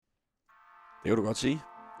Det kan du godt sige.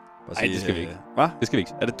 Nej, det skal vi ikke. Hvad? Det skal vi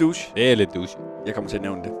ikke. Er det douche? Det er lidt douche. Jeg kommer til at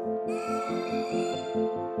nævne det.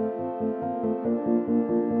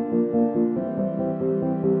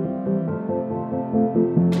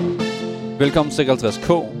 Velkommen til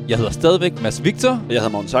 56K. Jeg hedder stadigvæk Mads Victor. Jeg hedder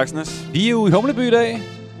Morten Saxnes. Vi er jo i Humleby i dag. Det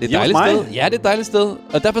er et dejligt sted. Ja, det er et dejligt sted.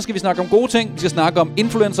 Og derfor skal vi snakke om gode ting. Vi skal snakke om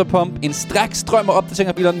influencer pump, en straks strøm og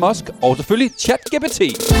opdateringer af Elon Musk, og selvfølgelig ChatGPT.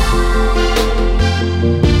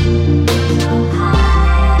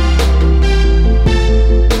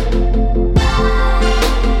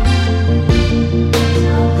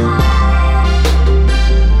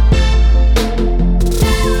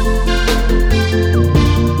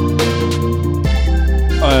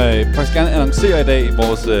 Jeg vil faktisk gerne annoncere i dag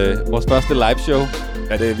vores første liveshow.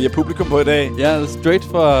 Ja, det er vi har publikum på i dag. Ja, straight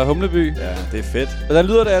fra Humleby. Ja, det er fedt. Hvordan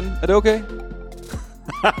lyder det, Anne? Er det okay?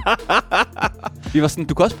 Vi var sådan,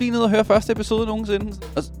 du kan også blive ned og høre første episode nogensinde.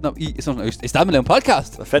 I startede med at lave en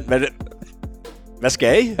podcast. Hvad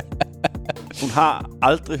skal I? Hun har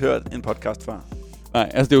aldrig hørt en podcast før.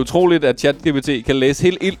 Nej, altså det er utroligt, at ChatGPT kan læse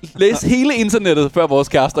hele internettet, før vores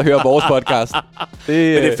kærester hører vores podcast. Men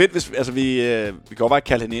det er fedt, hvis vi kan jo bare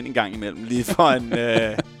kalde hende ind en gang imellem, lige for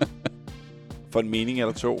en mening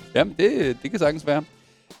eller to. Jamen, det kan sagtens være.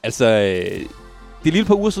 Altså, det er lige et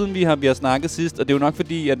par uger siden, vi har snakket sidst, og det er jo nok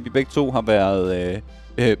fordi, at vi begge to har været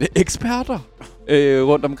eksperter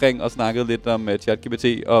rundt omkring og snakket lidt om ChatGPT.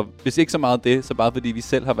 Og hvis ikke så meget det, så bare fordi vi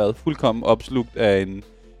selv har været fuldkommen opslugt af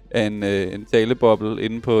en taleboble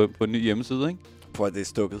inde på en ny hjemmeside, ikke? På at det er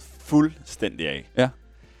stukket fuldstændig af. Ja.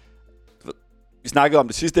 Vi snakkede om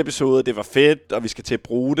det sidste episode, det var fedt, og vi skal til at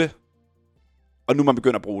bruge det. Og nu man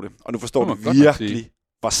begynder at bruge det. Og nu forstår du virkelig,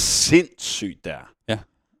 hvor sindssygt det er. Ja.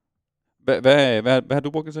 Hvad har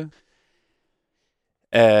du brugt det til?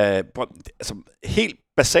 Altså, helt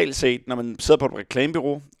basalt set, når man sidder på et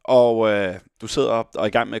reklamebureau, og du sidder og er i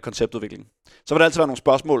gang med konceptudvikling, så vil der altid være nogle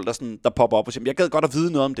spørgsmål, der popper op og siger, jeg gad godt at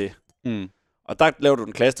vide noget om det. Mm. Og der laver du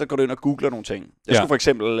en klasse, der går du ind og googler nogle ting. Jeg skulle for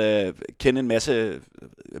eksempel kende en masse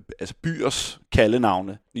byers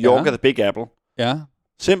kaldenavne. New York er The Big Apple. Ja.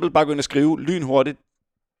 Simpelt bare gå ind og skrive lynhurtigt,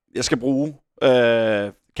 jeg skal bruge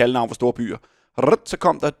kaldenavn for store byer. Så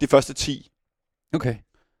kom der de første 10. Okay.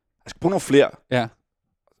 Jeg skal bruge nogle flere. Ja.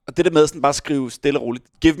 Og det der med sådan bare at skrive stille og roligt,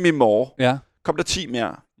 give me more. Ja. Kom der 10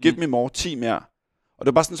 mere. Give me more, 10 mere. Og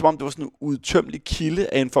det var bare sådan, som om det var sådan en udtømmelig kilde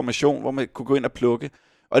af information, hvor man kunne gå ind og plukke.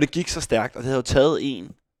 Og det gik så stærkt, og det havde jo taget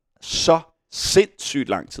en så sindssygt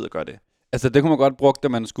lang tid at gøre det. Altså, det kunne man godt bruge, da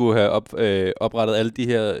man skulle have oprettet alle de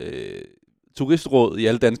her turistråd i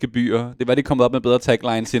alle danske byer. Det var de kommet op med bedre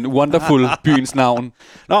taglines end Wonderful, byens navn.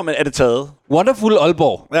 Nå, men er det taget? Wonderful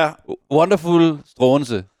Aalborg. Ja. Wonderful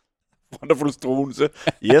Struensee. Wonderful Struensee.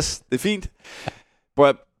 Yes, det er fint.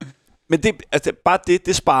 Men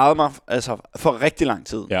det sparede mig altså for rigtig lang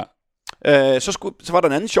tid. Ja. Så var der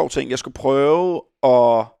en anden sjov ting. Jeg skulle prøve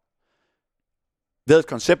at ved et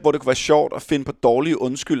koncept, hvor det kunne være sjovt at finde på dårlige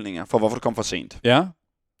undskyldninger for, hvorfor det kom for sent. Ja. Jeg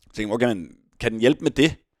tænkte, kan den hjælpe med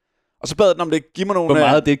det? Og så bad den om det, giv mig nogle... Hvor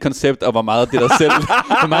meget det er et koncept, og hvor meget det der selv,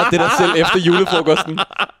 hvor meget det der selv efter julefrokosten.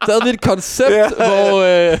 Så havde vi et koncept,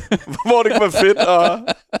 hvor det kunne være fedt. Og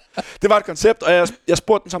det var et koncept, og jeg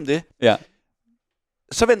spurgte den som det. Ja.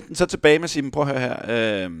 Så vendte den så tilbage med at sige, prøv at høre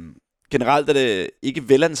her, generelt er det ikke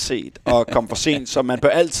velanset at komme for sent, så man bør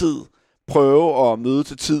altid prøve at møde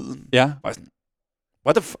til tiden. Ja.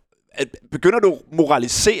 Begynder du at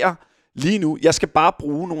moralisere lige nu? Jeg skal bare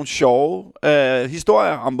bruge nogle sjove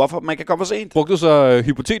historier om, hvorfor man kan komme for sent. Brugte du så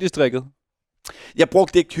hypotetisk strikket? Jeg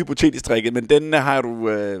brugte ikke hypotetisk strikket, men den har du,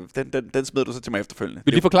 den smed du så til mig efterfølgende.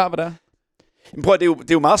 Vil du lige forklare, hvad det er? Men prøv, det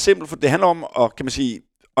er jo meget simpelt, for det handler om at, kan man sige,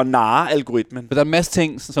 at narre algoritmen. For der er en masse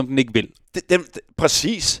ting, som den ikke vil.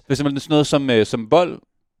 Præcis. Det er simpelthen sådan noget som vold,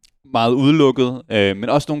 meget udelukket, men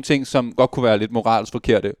også nogle ting, som godt kunne være lidt moralsk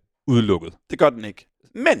forkerte, udelukket. Det gør den ikke.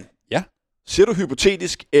 Men, ja. Siger du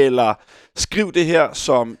hypotetisk, eller skriv det her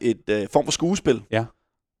som et form for skuespil, ja.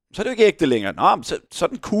 Så er det jo ikke ægte længere. Nå, så er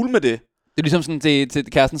den cool med det. Det er ligesom sådan til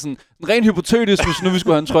kæresten sådan, rent hypotetisk, hvis nu vi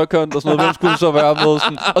skulle have en trykhånd og sådan noget, hvem skulle så være med?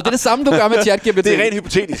 Sådan. Og det er det samme, du gør med ChatGPT. Det er rent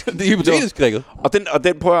hypotetisk. Det er hypotetisk, Rikke. Og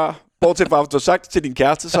den prøver, bortset fra, at du har sagt til din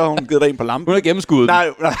kæreste, så har hun givet dig en på lampen. Hun har gennemskuddet. Nej,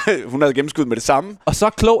 hun har gennemskuddet med det samme. Og så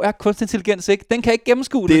klog er kunstig intelligens ikke. Den kan ikke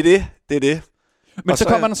gennemskue det. Det er det. Men så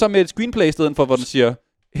kommer den så med et screenplay i stedet for, hvor den siger,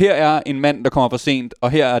 her er en mand, der kommer for sent,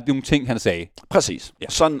 og her er nogle ting, han sagde. Præcis. Ja.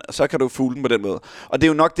 Sådan, så kan du fugle den på den måde. Og det er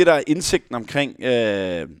jo nok det, der er indsigten omkring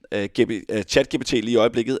ChatGPT lige i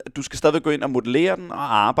øjeblikket, at du skal stadigvæk gå ind og modellere den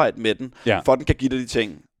og arbejde med den, for at den kan give dig de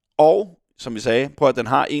ting. Og, som vi sagde, prøv at den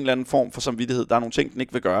har en eller anden form for samvittighed. Der er nogle ting, den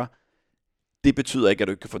ikke vil gøre. det betyder ikke, at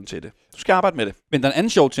du ikke kan få den til det. Du skal arbejde med det. Men der er en anden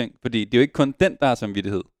sjov ting, fordi det er jo ikke kun den, der har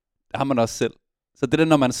samvittighed. Det har man også selv. Så det der,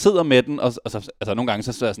 når man sidder med den, og så, altså nogle gange,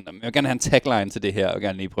 så er jeg sådan, jeg vil gerne have en tagline til det her, og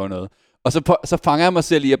gerne lige prøve noget. Og så fanger jeg mig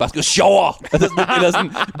selv i at bare skrive sjovere, eller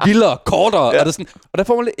sådan vildere, kortere. Ja. Og der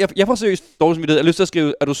får man jeg får seriøst dårlig samvittighed. Jeg har lyst til at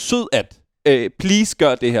skrive, er du sød at, please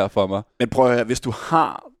gør det her for mig. Men prøv at høre, hvis du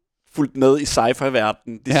har fulgt med i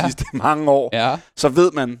sci-fi-verdenen de sidste mange år, så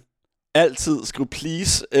ved man altid skrive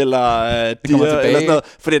please, eller dear, eller sådan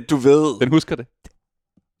noget, fordi du ved... Den husker det.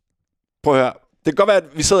 Prøv at høre. Det kan godt være,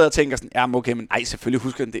 at vi sidder og tænker sådan, ja, okay, men nej, selvfølgelig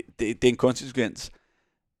husker den det. Det er en kunstig intelligens.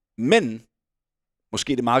 Men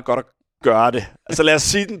måske det er meget godt at gøre det. Altså lad os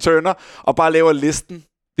sige, den turner, og bare laver listen.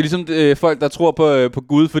 Det er ligesom folk, der tror på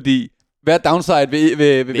Gud, fordi hvad er downside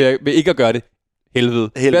ved ikke at gøre det?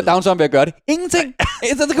 Helvede. Hvad er downside ved at gøre det? Ingenting.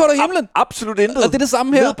 Så går der i himlen. Absolut intet. Og det er det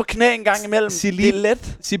samme her. Ned på knæ en gang imellem. Det er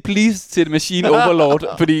let. Sig please til Machine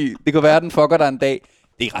Overlord, fordi det kan være, at den fucker dig en dag.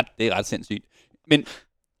 Det er ret sindssygt. Men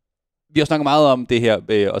vi har snakket meget om det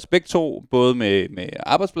her, os begge to, både med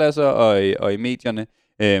arbejdspladser og i medierne.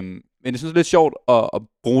 Men jeg synes, det er lidt sjovt at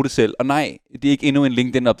bruge det selv. Og nej, det er ikke endnu en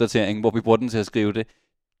LinkedIn-opdatering, hvor vi bruger den til at skrive det.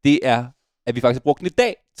 Det er, at vi faktisk har brugt den i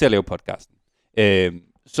dag til at lave podcasten.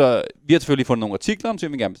 Så vi har selvfølgelig fundet nogle artikler,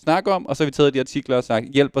 som vi gerne vil snakke om, og så har vi taget de artikler og sagt,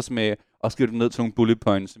 hjælp os med at skrive dem ned til nogle bullet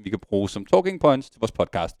points, som vi kan bruge som talking points til vores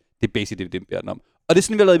podcast. Det er basically det, vi beder den om. Og det er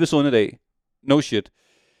sådan, vi har lavet episoden i dag. No shit.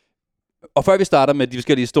 Og før vi starter med de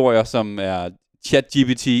forskellige historier, som er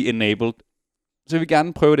ChatGPT-enabled, så vil vi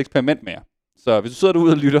gerne prøve et eksperiment med jer. Så hvis du sidder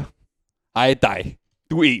derude og lytter, hej dig,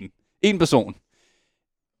 du er en person.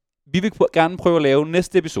 Vi vil gerne prøve at lave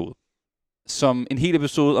næste episode, som en hel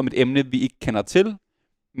episode om et emne, vi ikke kender til,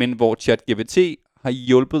 men hvor ChatGPT har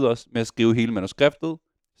hjulpet os med at skrive hele manuskriptet,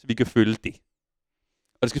 så vi kan følge det.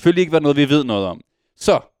 Og det skal selvfølgelig ikke være noget, vi ved noget om.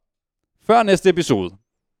 Så, før næste episode,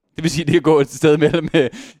 det vil sige, det kan gå et sted mellem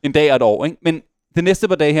en dag og et år, ikke? Men det næste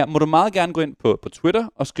par dage her, må du meget gerne gå ind på Twitter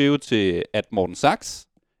og skrive til @MortenSachs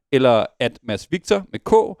eller @MadsVictor med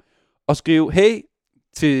K, og skrive, hey,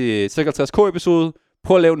 til 56K-episode,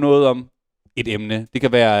 prøv at lave noget om et emne. Det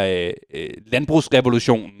kan være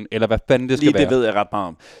landbrugsrevolutionen, eller hvad fanden det skal være. Det ved jeg ret meget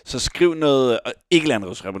om. Så skriv noget, ikke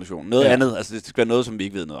landbrugsrevolutionen, noget andet. Altså det skal være noget, som vi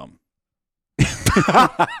ikke ved noget om.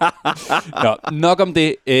 Nå, nok om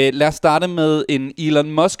det. Lad os starte med en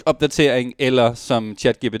Elon Musk-opdatering, eller som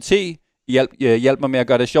ChatGPT hjælp mig med at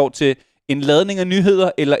gøre det sjovt til, en ladning af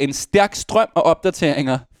nyheder, eller en stærk strøm af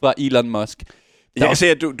opdateringer fra Elon Musk. Jeg kan se,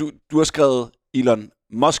 at du har skrevet Elon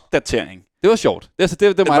Musk-datering. Det var sjovt.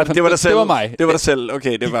 Det var mig. Det var dig selv.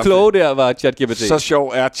 Okay, det var kloge der var ChatGPT. Så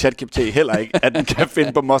sjov er ChatGPT heller ikke, at den kan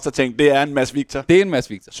finde på Musk-datering. Det er en Mads Victor. Det er en Mads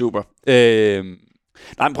Victor. Super.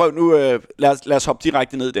 Nej, men prøv nu. Lad os hoppe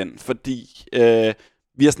direkte ned i den, fordi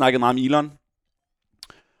vi har snakket meget om Elon,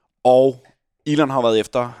 og Elon har været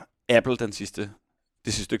efter Apple det sidste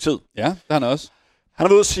stykke tid. Ja, det har han også. Han har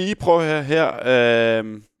været ude at sige, prøv her,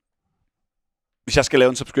 hvis jeg skal lave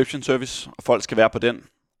en subscription service, og folk skal være på den,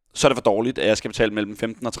 så er det for dårligt, at jeg skal betale mellem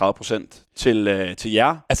 15% og 30% til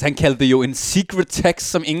jer. Altså han kaldte det jo en secret tax,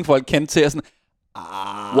 som ingen folk kendte til, og sådan,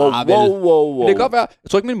 wow. Det kan godt være. Jeg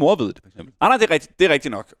tror ikke, min mor ved det, for eksempel. Nej, det er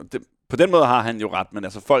rigtigt nok. På den måde har han jo ret, men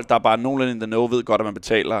altså folk, der er bare nogenlunde in the know, ved godt, at man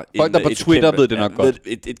betaler folk, der på Twitter ved det nok godt.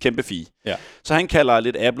 Et kæmpe fee. Ja. Så han kalder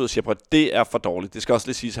lidt Apple og siger, at det er for dårligt. Det skal også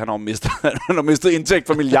lige siges, at han har mistet indtægt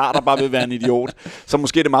for milliarder, bare ved at være en idiot. Så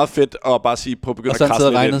måske er det meget fedt at bare sige, på at begynde at krasse lidt.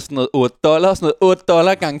 Og så regnet sådan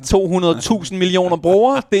noget $8 gange 200.000 millioner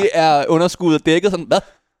brugere. Det er underskuddet dækket sådan, hvad?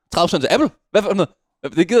 30% til Apple? Hvad for noget?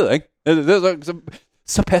 Det gider jeg ikke.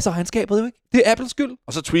 Så passer regnskabet jo ikke. Det er Apples skyld.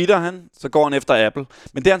 Og så tweeter han, så går han efter Apple.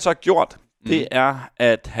 Men det han så har gjort, det er,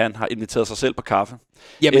 at han har inviteret sig selv på kaffe.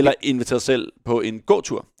 Jamen, eller inviteret sig selv på en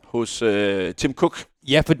gåtur hos Tim Cook,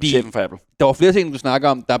 chefen for Apple. Der var flere ting, du snakker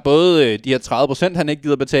om. Der er både de her 30%, han ikke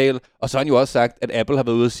gider betale, og så har han jo også sagt, at Apple har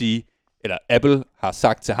været ude at sige, eller Apple har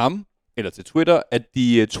sagt til ham, eller til Twitter, at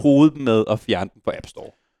de troede dem med at fjerne den fra App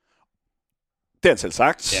Store. Det har han selv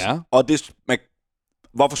sagt. Ja. Og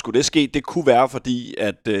hvorfor skulle det ske? Det kunne være, fordi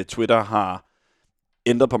at Twitter har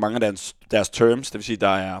ændret på mange af deres terms. Det vil sige, der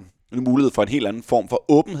er en mulighed for en helt anden form for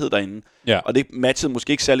åbenhed derinde. Ja. Og det matchede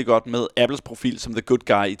måske ikke særlig godt med Apples profil som the good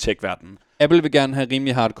guy i tech-verdenen. Apple vil gerne have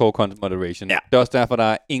rimelig hardcore content moderation. Ja. Det er også derfor, der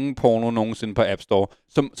er ingen porno nogensinde på App Store.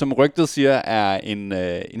 Som rygtet siger, er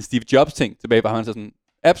en Steve Jobs ting tilbage, hvor han siger sådan,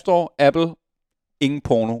 App Store, Apple, ingen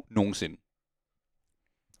porno nogensinde.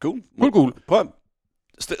 Cool. Prøv.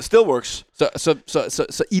 Still works.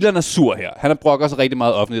 Så Elon er sur her. Han har brokker sig rigtig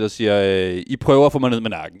meget offentligt og siger, I prøver at få mig ned med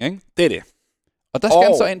nakken, ikke? Det er det. Og der skal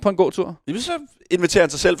han så ind på en god tur. Så inviterer han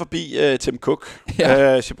sig selv forbi Tim Cook.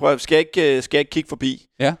 Ja. Så prøv, skal jeg ikke kigge forbi?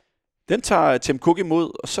 Ja. Den tager Tim Cook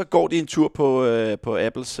imod, og så går de en tur på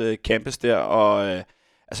Apples campus der, og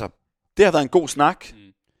altså, det har været en god snak.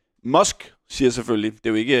 Musk siger selvfølgelig, det er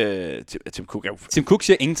jo ikke... Tim Cook er jo... Tim Cook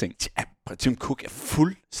siger ingenting. Tim Cook er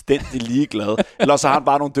fuldstændig ligeglad. Eller så har han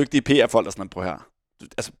bare nogle dygtige PR-folk, der sådan, prøv her.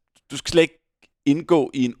 Du skal slet ikke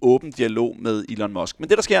indgå i en åben dialog med Elon Musk. Men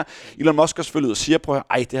det, der sker, Elon Musk går selvfølgelig ud og siger, prøv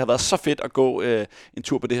her, det har været så fedt at gå en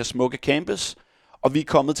tur på det her smukke campus, og vi er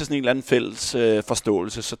kommet til sådan en eller anden fælles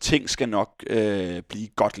forståelse, så ting skal nok blive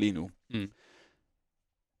godt lige nu.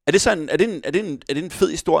 Er det så en fed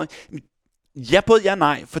historie? Ja, både ja og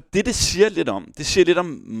nej, for det siger lidt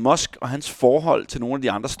om Musk og hans forhold til nogle af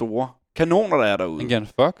de andre store kanoner, der er derude. Igen,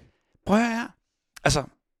 fuck. Prøv at høre her. Altså,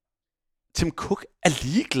 Tim Cook er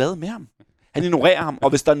ligeglad med ham. Han ignorerer ham, og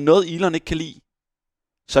hvis der er noget, Elon ikke kan lide,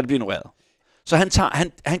 så er det bliver ignoreret. Så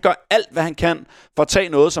han gør alt, hvad han kan, for at tage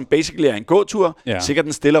noget, som basically er en gåtur, sikkert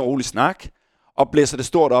en stille og rolig snak, og blæser det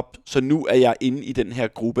stort op, så nu er jeg inde i den her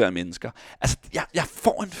gruppe af mennesker. Altså, jeg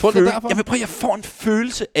får en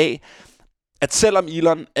følelse af, at selvom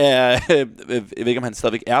Elon er, jeg ved ikke, om han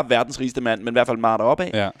stadigvæk er verdens rigeste mand, men i hvert fald meget deroppe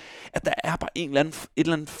af, at der er bare et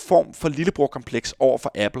eller andet form for lillebror-kompleks over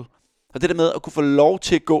for Apple. Og det der med at kunne få lov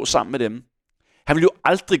til at gå sammen med dem. Han vil jo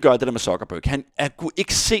aldrig gøre det der med Zuckerberg. Han kunne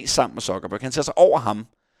ikke se sammen med Zuckerberg. Han ser sig over ham.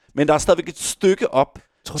 Men der er stadigvæk et stykke op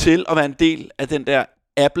til at være en del af den der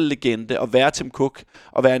Apple-legende, og være Tim Cook,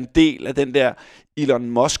 og være en del af den der Elon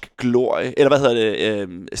Musk-glorie, eller hvad hedder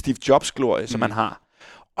det, Steve Jobs-glorie, som han har.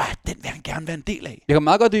 Og den vil han gerne være en del af. Jeg kan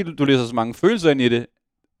meget godt lide, at du læser så mange følelser ind i det.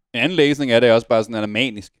 En anden læsning er det også bare sådan, at han er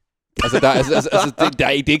manisk. Altså, det er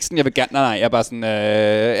ikke sådan, jeg vil gerne... Nej, jeg er bare sådan...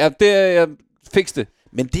 jeg fix det.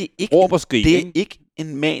 Men det er ikke, det er ikke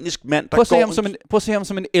en manisk mand, der prøv at se ham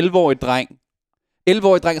som en 11-årig dreng.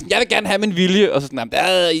 11-årig dreng, sådan, jeg vil gerne have min vilje, og så sådan,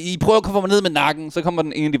 I prøver at komme ned med nakken, så kommer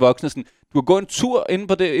en af de voksne sådan, du kan gå en tur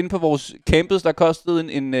inde på vores campus, der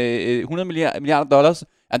kostede en 100 milliarder dollars.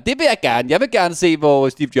 Ja, det vil jeg gerne. Jeg vil gerne se, hvor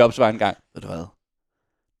Steve Jobs var engang. Ved du hvad?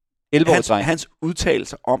 11-årig dreng. Hans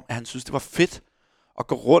udtalelser om, at han synes, det var fedt at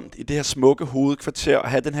gå rundt i det her smukke hovedkvarter og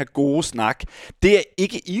have den her gode snak. Det er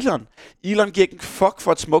ikke Elon. Elon giver ikke en fuck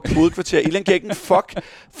for et smukt hovedkvarter. Elon giver ikke en fuck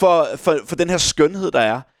for den her skønhed, der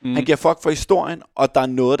er. Han giver fuck for historien, og der er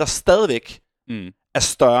noget, der stadigvæk er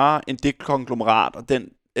større end det konglomerat og den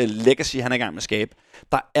legacy, han er i gang med at skabe.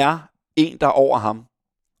 Der er en, der er over ham,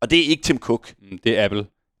 og det er ikke Tim Cook. Det er Apple.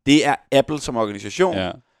 Det er Apple som organisation,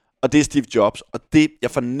 og det er Steve Jobs, og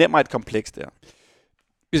jeg fornemmer et kompleks der.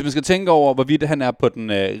 Hvis man skal tænke over, hvorvidt han er på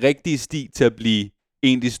den rigtige sti til at blive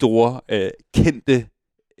en af de store, kendte,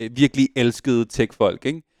 virkelig elskede tech-folk,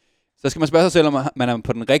 ikke? Så skal man spørge sig selv, om man er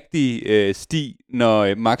på den rigtige sti,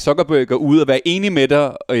 når Mark Zuckerberg går ud og være enig med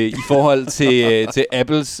dig i forhold til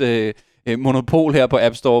Apples monopol her på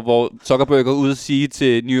App Store, hvor Zuckerberg går ud og siger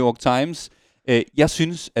til New York Times, jeg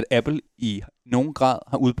synes, at Apple i nogen grad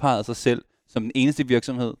har udpeget sig selv som den eneste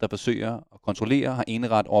virksomhed, der forsøger at kontrollere og har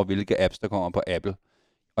eneret over, hvilke apps, der kommer på Apple.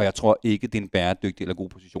 Og jeg tror ikke, det er en bæredygtig eller god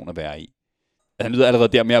position at være i. Han lyder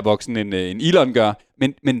allerede der mere voksen, end Elon gør.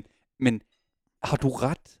 Men har du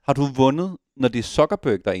ret? Har du vundet, når det er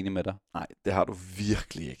Zuckerberg, der er enig med dig? Nej, det har du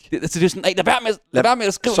virkelig ikke. Det er sådan, lad være med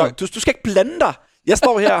at skrive noget. Du skal ikke blande dig. Jeg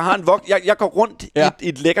står her og har en jeg går rundt i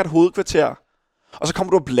et lækkert hovedkvarter, og så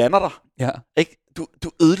kommer du og blander dig. Ja. Ikke?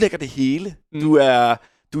 Du ødelægger det hele. Du er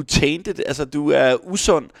tainted, altså du er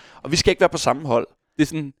usund, og vi skal ikke være på samme hold. Det er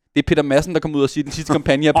sådan... Det er Peter Madsen, der kommer ud og siger, at den sidste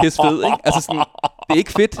kampagne er pisse fed, ikke? Altså sådan, det er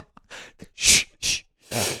ikke fedt.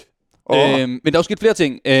 Men der er jo sket flere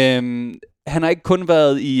ting. Han har ikke kun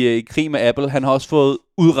været i krig med Apple, han har også fået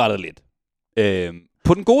udrettet lidt.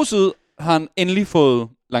 På den gode side har han endelig fået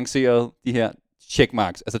lanceret de her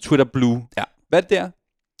checkmarks, altså Twitter Blue. Ja. Hvad er det der?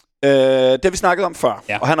 Det har vi snakket om før,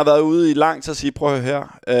 og han har været ude i lang tid at sige, prøv at høre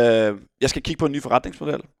her, jeg skal kigge på en ny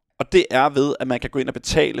forretningsmodel. Og det er ved, at man kan gå ind og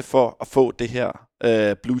betale for at få det her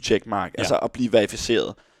blue checkmark, altså at blive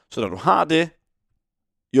verificeret. Så når du har det,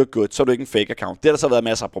 you're good, så er du ikke en fake account. Det har der så været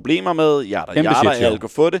masser af problemer med. Alle kan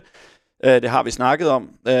få det. Det har vi snakket om.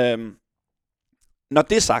 Når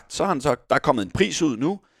det er sagt, så har der er kommet en pris ud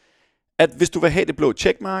nu, at hvis du vil have det blå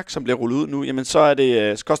checkmark, som bliver rullet ud nu, jamen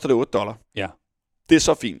så koster det $8. Ja. Det er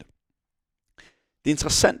så fint. Det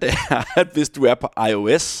interessante er, at hvis du er på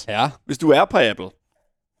iOS, hvis du er på Apple,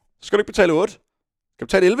 så skal du ikke betale 8. Du skal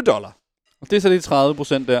betale $11. Og det er så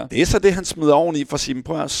de 30% der. Det er så det, han smider oveni for at sige,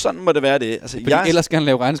 prøv at sådan må det være det. Altså, ellers skal han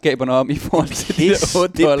lave regnskaberne om i forhold til de $8.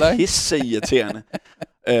 Det er pisse irriterende.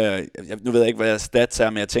 Nu ved jeg ikke, hvad stats er,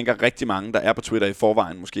 men jeg tænker rigtig mange, der er på Twitter i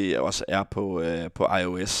forvejen, måske også er på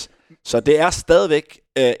iOS. Så det er stadigvæk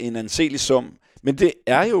en anselig sum, men det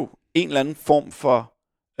er jo en eller anden form for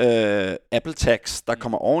Apple tax, der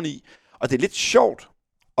kommer oveni. Og det er lidt sjovt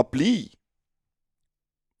at blive.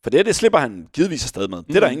 For det slipper han givetvis afsted med.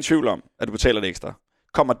 Det er der ingen tvivl om, at du betaler det ekstra.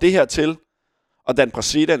 Kommer det her til at danne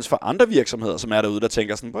præcedens for andre virksomheder, som er derude, der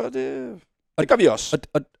tænker sådan, det gør vi også.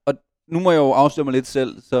 Og nu må jeg jo afsløre mig lidt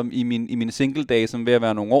selv, som i mine single-dage, som ved at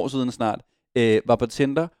være nogle år siden snart, var på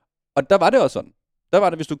Tinder. Og der var det også sådan. Der var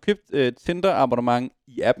det, hvis du købte Tinder-abonnement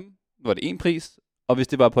i appen, var det en pris, og hvis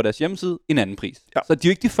det var på deres hjemmeside, en anden pris. Ja. Så de er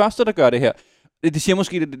jo ikke de første, der gør det her. Det siger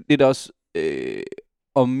måske lidt også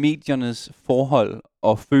om mediernes forhold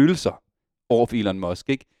og følelser over for Elon Musk,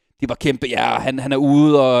 ikke? De var kæmpe, han er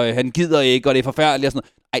ude, og han gider ikke, og det er forfærdeligt og sådan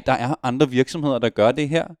noget. Ej, der er andre virksomheder, der gør det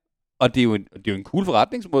her. Og det er jo en cool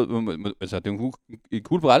forretningsmåde, altså det er jo en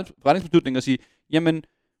cool forretningsbeslutning at sige, jamen,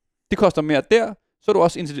 det koster mere der, så er du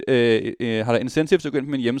også har der incentive til at gå ind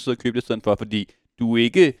på min hjemmeside og købe det i stedet for, fordi du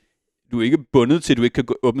er ikke bundet til, at du ikke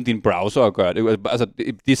kan åbne din browser og gøre det. Altså,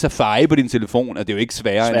 det er Safari på din telefon, og det er jo ikke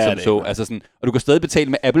sværere end som så. Altså sådan, og du kan stadig betale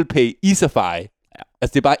med Apple Pay i Safari. Ja.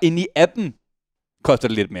 Altså, det er bare inde i appen, koster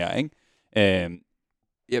det lidt mere, ikke?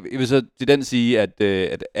 Jeg vil så til den sige,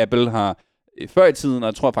 at Apple har før i tiden, og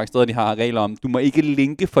jeg tror faktisk stadig, de har regler om, du må ikke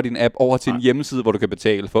linke for din app over til en hjemmeside, hvor du kan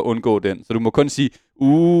betale for at undgå den. Så du må kun sige,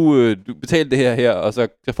 du betaler det her, og så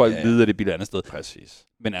kan folk vide, at det bliver et andet sted. Præcis.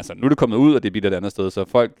 Men altså, nu er det kommet ud, at det bliver et andet sted, så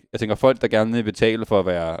folk, der gerne vil betale for at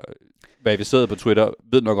være verificeret på Twitter,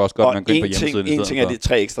 ved nok også godt, at man går ind på hjemmesiden. En ting er de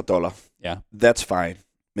 $3 ekstra. Ja. That's fine.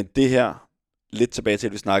 Men det her, lidt tilbage til,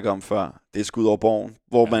 at vi snakkede om før, det er skud over borgen,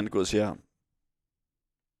 hvor man går og siger,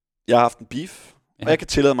 jeg har haft en beef, og jeg kan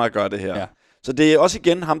tillade mig at gøre det her. Ja. Så det er også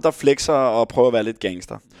igen ham, der flexer og prøver at være lidt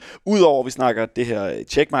gangster. Udover, vi snakker det her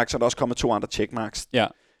checkmark, så er der også kommet 2 andre checkmarks. Ja.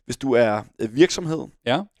 Hvis du er virksomhed,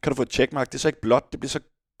 kan du få et checkmark. Det er så ikke blåt, det bliver så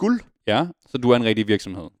guld. Ja, så du er en rigtig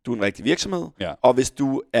virksomhed. Du er en rigtig virksomhed. Ja. Og hvis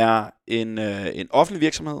du er en offentlig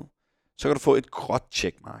virksomhed, så kan du få et gråt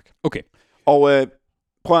checkmark. Okay. Og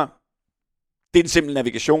prøv at, det er en simpel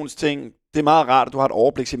navigationsting. Det er meget rart, at du har et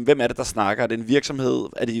overblik til, hvem er det, der snakker. Er det en virksomhed?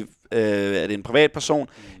 Er det en privatperson?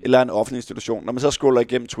 Eller en offentlig institution? Når man så scroller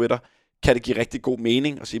igennem Twitter, kan det give rigtig god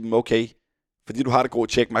mening at sige, okay, fordi du har det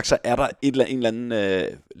gode checkmark, så er der en eller anden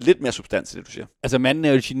lidt mere substans i det, du siger. Altså manden er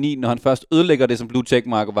jo et geni, når han først ødelægger det, som blue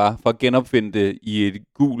checkmark var, for at genopfinde det i et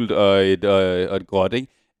gult og et gråt, ikke?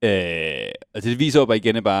 Altså det viser jo bare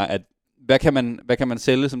igen bare, at hvad kan man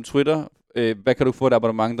sælge som Twitter? Hvad kan du få et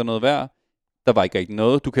abonnement, der er noget værd? Der var ikke rigtig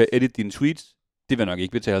noget. Du kan edit dine tweets. Det vil jeg nok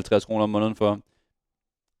ikke betale 50 kroner om måneden for.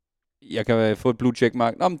 Jeg kan få et blue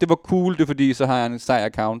checkmark. Nå, men det var cool, det er fordi, så har jeg en sej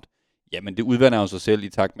account. Jamen, det udvander jo sig selv i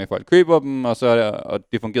takt med, at folk køber dem,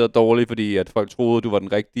 og det fungerede dårligt, fordi at folk troede, du var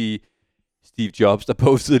den rigtige Steve Jobs, der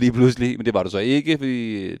postede lige pludselig. Men det var du så ikke,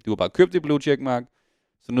 fordi du har bare købt det blue checkmark.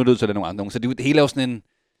 Så nu er det så lidt nogle andre. Så det hele er jo sådan en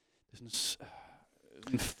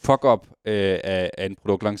fuck-up af en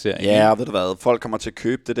produktlancering. Ja, ved du hvad, folk kommer til at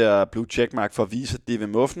købe det der blue checkmark for at vise, at de er ved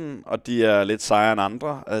muffen, og de er lidt sejere end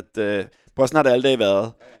andre. Prøv, sådan har det alle dage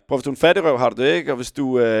været. Prøv, hvis du er en fattigrøv, har du det ikke, og hvis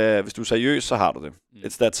du er seriøs, så har du det.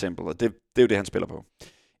 It's that simple, og det er jo det, han spiller på.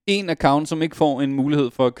 En account, som ikke får en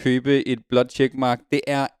mulighed for at købe et blåt checkmark, det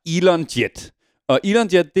er ElonJet. Og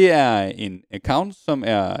ElonJet, det er en account, som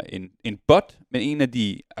er en bot, men en af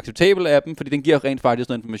de acceptable af dem, fordi den giver rent faktisk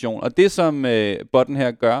noget information. Og det, som botten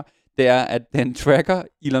her gør, det er, at den tracker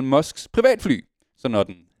Elon Musks privatfly. Så når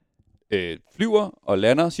den flyver og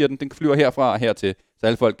lander, siger den flyver herfra og hertil, så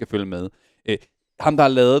alle folk kan følge med. Ham, der har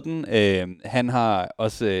lavet den, han har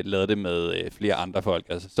også lavet det med flere andre folk.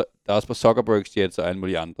 Altså, der er også på Zuckerberg's Jets og alle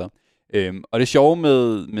mulige andre. Og det sjove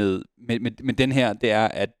med den her, det er,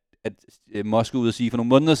 at Musk ud at sige for nogle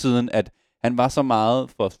måneder siden, at han var så meget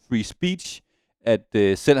for free speech, at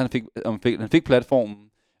selv han fik platformen,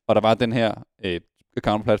 og der var den her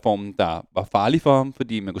account-platformen, der var farlig for ham,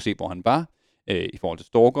 fordi man kunne se, hvor han var, i forhold til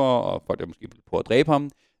stalker, og folk der måske ville prøve at dræbe ham,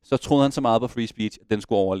 så troede han så meget på free speech, at den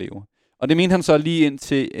skulle overleve. Og det mente han så lige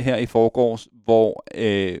indtil her i forgårs, hvor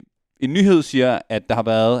en nyhed siger, at der har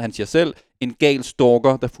været, han siger selv, en gal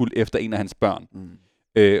stalker, der fulgte efter en af hans børn.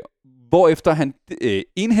 Hvorefter han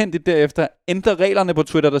enhændigt derefter ændrer reglerne på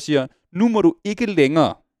Twitter, der siger, nu må du ikke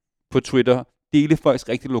længere på Twitter dele folks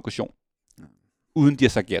rigtige lokation, uden de har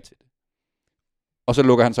sagt ja til det. Og så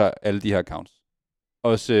lukker han så alle de her accounts.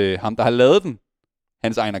 Også ham, der har lavet den,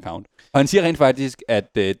 hans egen account. Og han siger rent faktisk,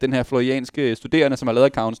 at den her florianske studerende, som har lavet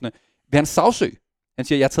accountsene, vil han sagsøge. Han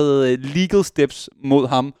siger, at jeg har taget legal steps mod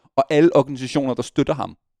ham, og alle organisationer, der støtter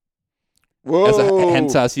ham. Wow. Altså, han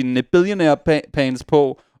tager sine billionaire pants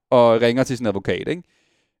på, og ringer til sin advokat, ikke?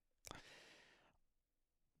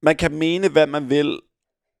 Man kan mene, hvad man vil,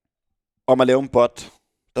 om at lave en bot,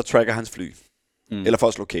 der tracker hans fly. Eller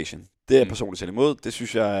folks location. Det er personligt selv imod. Det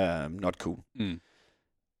synes jeg er not cool.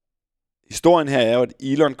 historien her er jo, at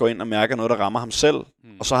Elon går ind og mærker noget, der rammer ham selv,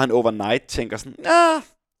 og så han overnight tænker sådan,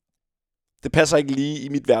 det passer ikke lige i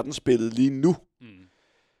mit verdensbillede lige nu.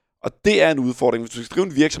 Og det er en udfordring. Hvis du skal drive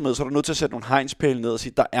en virksomhed, så er du nødt til at sætte nogle hegnspæle ned og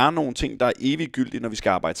sige, der er nogle ting, der er eviggyldige, når vi skal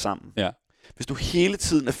arbejde sammen. Ja. Hvis du hele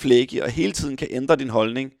tiden er flækig, og hele tiden kan ændre din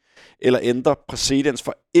holdning, eller ændre præcedens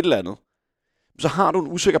for et eller andet, så har du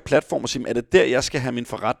en usikker platform og siger, er det der, jeg skal have min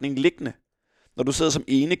forretning liggende? Når du sidder som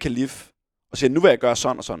ene kalif og siger, nu vil jeg gøre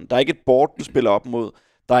sådan og sådan. Der er ikke et board, du spiller op mod.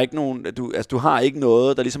 Der er ikke nogen, du har ikke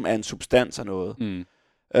noget, der ligesom er en substans af noget.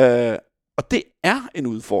 Og det er en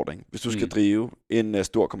udfordring, hvis du skal drive en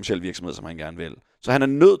stor kommerciel virksomhed, som han gerne vil. Så han er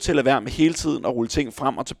nødt til at være med hele tiden at rulle ting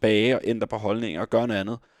frem og tilbage og ændre på holdninger og gøre noget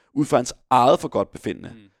andet, ud fra hans eget for godt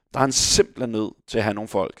befindende. Der er han simpelthen nødt til at have nogle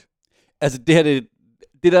folk. Altså det her,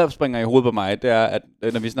 det der springer i hovedet på mig, det er, at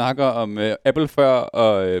når vi snakker om Apple før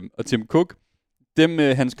og Tim Cook, dem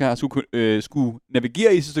han skal skulle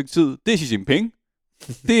navigere i sit stykke tid, det er Xi Jinping.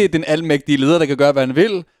 Det er den almægtige leder, der kan gøre, hvad han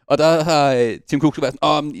vil. Og der har Tim Cook så været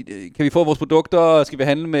sådan, kan vi få vores produkter, skal vi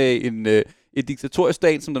handle med et diktatorisk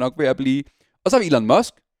stat, som der nok vil at blive. Og så har vi Elon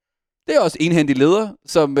Musk. Det er også enhændig leder,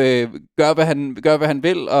 som gør, hvad han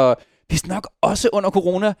vil. Og hvis nok også under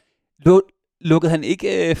corona lukkede han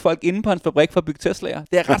ikke folk inde på hans fabrik for at bygge Tesla'er. Det er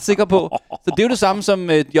jeg ret sikker på. Så det er jo det samme, som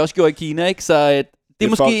de også gjorde i Kina, ikke? Så det er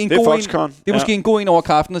måske en god en over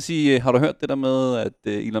kraften at sige, har du hørt det der med, at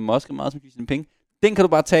Elon Musk er meget som Xi Jinping? Den kan du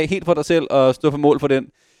bare tage helt for dig selv og stå for mål for den.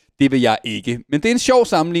 Det vil jeg ikke. Men det er en sjov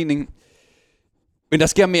sammenligning. Men der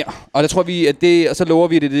sker mere. Og der tror vi, at og så lover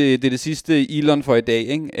vi, at det er det sidste Elon for i dag.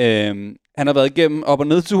 Ikke? Han har været igennem op- og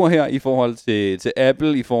nedtur her i forhold til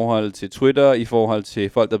Apple, i forhold til Twitter, i forhold til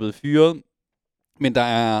folk, der er blevet fyret. Men der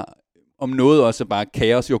er om noget også bare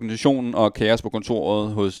kaos i organisationen og kaos på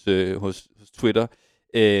kontoret hos Twitter.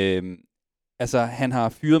 Altså, han har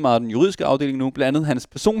fyret meget af den juridiske afdeling nu. Blandt andet hans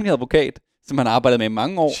personlige advokat, som han har arbejdet med i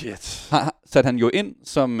mange år, har sat han jo ind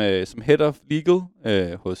som head of legal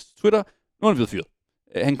hos Twitter. Nu er han blevet fyret.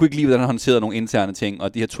 Han kunne ikke lide, hvordan han håndterede nogle interne ting,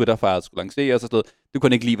 og de her Twitter-files skulle lanceres og sådan noget. Det kunne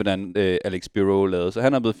han ikke lide, hvordan Alex Spiro lavede, så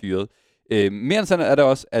han er blevet fyret. Mere end sådan er det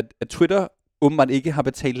også, at Twitter åbenbart ikke har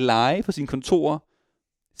betalt leje for sine kontorer,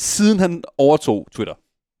 siden han overtog Twitter.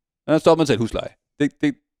 Han har stoppet med at betale husleje.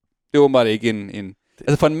 Det er åbenbart ikke en...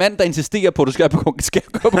 Altså for en mand, der insisterer på, at du skal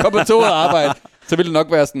gå på kontoret og arbejde, så vil det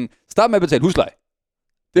nok være sådan, start med at betale husleje.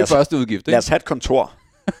 Det er første udgift. Ikke? Lad os have et kontor.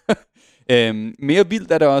 Mere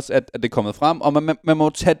vildt er det også, at det er kommet frem, og man må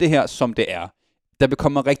tage det her, som det er. Der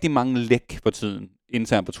kommer rigtig mange læk for tiden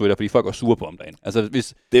internt på Twitter, fordi folk er sure på om dagen. Altså,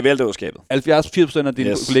 hvis det er væltet ud af skabet. 70% af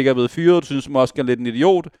dine kollegaer er blevet fyret, du synes måske er lidt en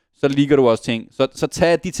idiot, så ligger du også ting. Så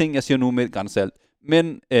tag de ting, jeg siger nu med et grænsalt.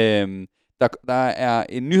 Men der er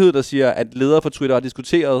en nyhed, der siger, at ledere for Twitter har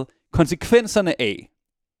diskuteret konsekvenserne af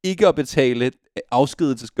ikke at betale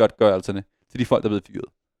afskedelsesgodtgørelserne til de folk, der er blevet fyret.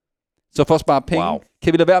 Så for at spare penge,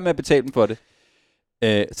 kan vi lade være med at betale dem for det.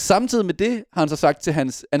 Samtidig med det har han så sagt til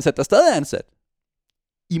hans ansat, der stadig er ansat,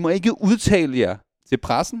 I må ikke udtale jer til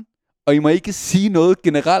pressen, og I må ikke sige noget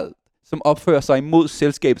generelt, som opfører sig imod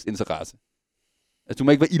selskabsinteresse. Altså, du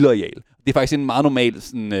må ikke være illoyal. Det er faktisk en meget normal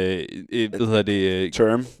sådan,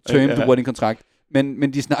 term, du bruger din kontrakt.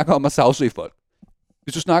 Men de snakker om at sagsøge folk.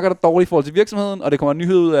 Hvis du snakker dig dårligt i forhold til virksomheden, og det kommer en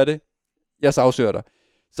nyhed ud af det, jeg sagsøger dig.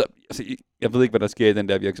 Så altså, jeg ved ikke, hvad der sker i den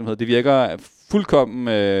der virksomhed. Det virker fuldkommen...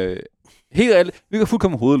 helt reelt, det virker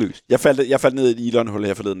fuldkommen hovedløst. Jeg faldt ned i et Elon-hul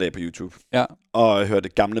her forleden dag på YouTube. Ja. Og hørte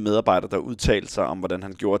gamle medarbejdere, der udtalte sig om, hvordan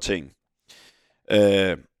han gjorde ting.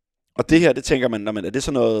 Og det her, det tænker man, er det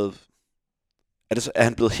sådan noget... Er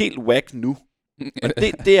han blevet helt whack nu? Men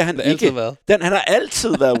det er han ikke. Han har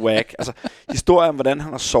altid været whack. Altså, historien om, hvordan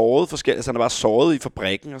han har såret forskelligt. Altså, han har bare såret i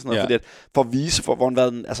fabrikken og sådan noget. Fordi for at vise, hvor han har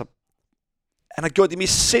været... Altså, han har gjort de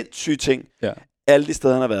mest sindssyge ting. Alle de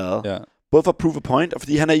steder, han har været. Både for at prove a point, og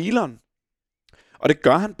fordi han er Elon. Og det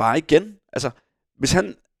gør han bare igen. Altså,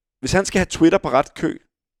 hvis han skal have Twitter på ret kø,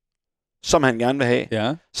 som han gerne vil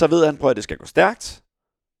have, så ved han, at det skal gå stærkt.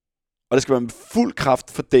 Og det skal være med fuld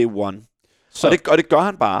kraft for day one. Og det gør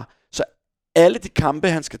han bare. Så alle de kampe,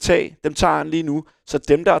 han skal tage, dem tager han lige nu. Så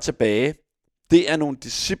dem, der er tilbage, det er nogle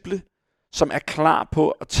disciple, som er klar på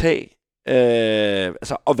at tage,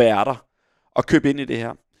 og være der, og købe ind i det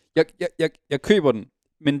her. Jeg køber den.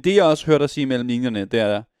 Men det, jeg også hørte dig sige mellem linjerne, det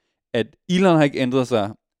er, at Elon har ikke ændret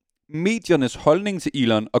sig. Mediernes holdning til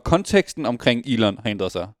Elon, og konteksten omkring Elon har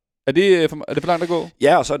ændret sig. Er det for langt at gå?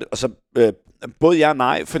 Ja, og så både ja og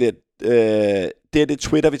nej, fordi det er det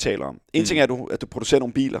Twitter, vi taler om. En ting er, at du producerer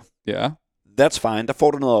nogle biler. Ja. That's fine. Der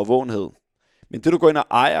får du noget overvågenhed. Men det, du går ind og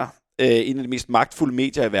ejer, en af de mest magtfulde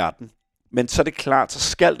medier i verden, Men så er det klart, så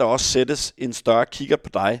skal der også sættes en større kikkert på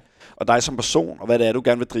dig, og dig som person, og hvad det er, du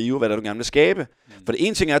gerne vil drive, og hvad det er, du gerne vil skabe. For det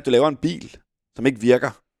ene ting er, at du laver en bil, som ikke virker.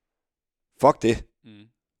 Fuck det.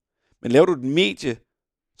 Men laver du et medie,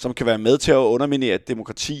 som kan være med til at underminere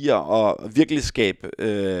demokratier og virkelig skabe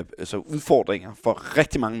altså udfordringer for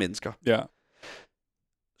rigtig mange mennesker,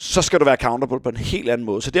 så skal du være accountable på en helt anden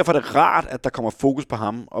måde. Så derfor er det rart, at der kommer fokus på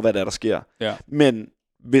ham, og hvad der sker. Ja. Men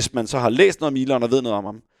hvis man så har læst noget om Elon og ved noget om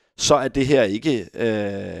ham, så er det her ikke,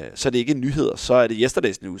 så er det ikke nyheder, så er det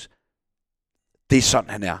yesterday's news. Det er sådan,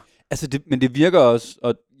 han er. Altså, men det virker også,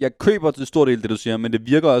 og jeg køber til stor del det, du siger, men det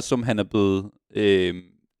virker også, som han er blevet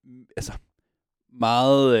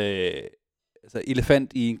meget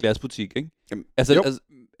elefant i en glasbutik, ikke? Jamen,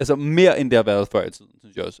 altså mere end det har været før i tiden,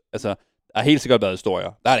 synes jeg også. Altså, der har helt sikkert været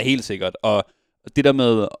historier. Der er det helt sikkert. Og det der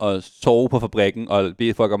med at sove på fabrikken og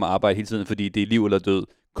bede folk om at arbejde hele tiden, fordi det er liv eller død,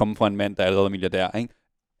 komme fra en mand, der allerede er milliardær, ikke?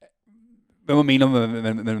 Hvad man mener,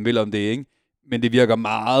 man vil om det, ikke? Men det virker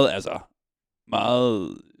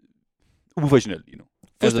meget uprofessionelt lige nu.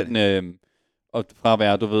 Altså, og fra at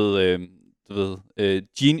være, du ved,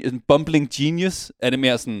 bumbling genius, er det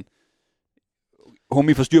mere sådan,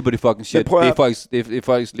 homie forstyr på det fucking shit. Det er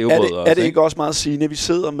folks levebrød. Er det ikke også meget sigende? Vi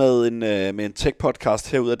sidder med en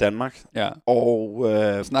tech-podcast herude af Danmark, og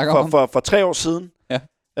for 3 år siden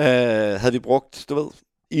havde vi brugt, du ved,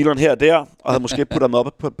 Elon her og der, og havde måske puttet ham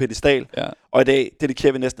op på en pedestal. Og i dag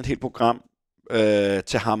dedikerer vi næsten et helt program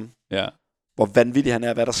til ham. Hvor vanvittig han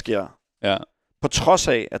er, hvad der sker. På trods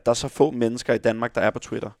af, at der er så få mennesker i Danmark, der er på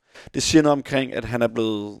Twitter. Det siger noget omkring, at han er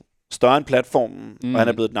blevet større end platformen, og han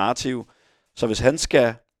er blevet et narrativ. Så hvis han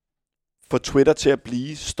skal få Twitter til at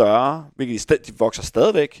blive større, hvilket de vokser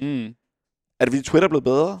stadigvæk, er det fordi Twitter er blevet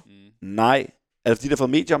bedre? Nej. Er det fordi, der har fået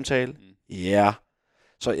medieomtale? Ja.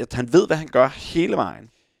 Så han ved, hvad han gør hele vejen.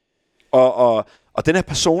 Og den her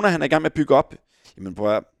persona, han er i gang med at bygge op, jamen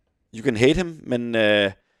prøv, you can hate him, men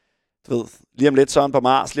du ved, lige om lidt så er han på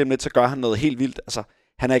Mars, lige om lidt så gør han noget helt vildt. Altså,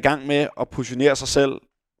 han er i gang med at positionere sig selv.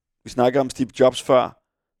 Vi snakker om Steve Jobs før.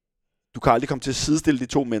 Du kan aldrig komme til at sidestille de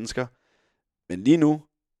 2 mennesker. Men lige nu,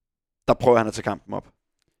 der prøver han at tage kampen op.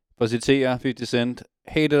 For at citere 50 Cent,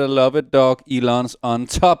 hate it or love it, dog, Elon's on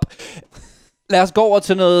top. Lad os gå over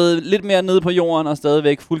til noget lidt mere nede på jorden og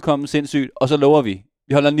stadigvæk fuldkommen sindssygt, og så lover vi.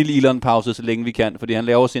 Vi holder en lille Elon-pause, så længe vi kan, fordi han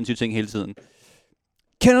laver sindssyge ting hele tiden.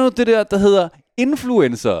 Kender du det der hedder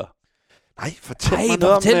influencer? Nej, fortæl mig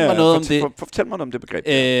noget om det. Fortæl mig om det begreb.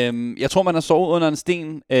 Jeg tror, man har sovet under en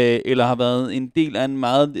sten, eller har været en del af en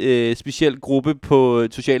meget speciel gruppe på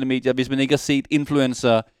sociale medier, hvis man ikke har set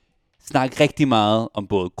influencer snakke rigtig meget om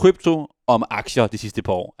både krypto og om aktier de sidste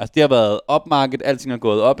par år. Altså det har været upmarket, alting er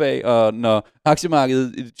gået opad, og når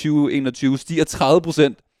aktiemarkedet i 2021 stiger 30%,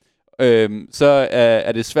 så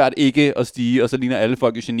er det svært ikke at stige, og så ligner alle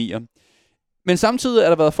folk jo genier. Men samtidig er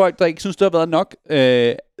der været folk, der ikke synes, det har været nok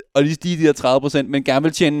at lige stige de her 30%, men gerne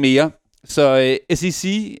vil tjene mere. Så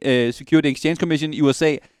SEC, Security Exchange Commission i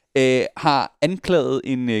USA, har anklaget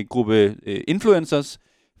en gruppe influencers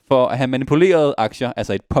for at have manipuleret aktier,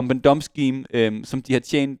 altså et pump-and-dump scheme, som de har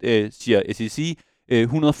tjent, siger SEC,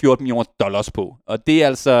 $114 millioner på. Og det er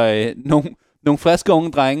altså nogle friske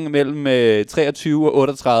unge drenge mellem 23 og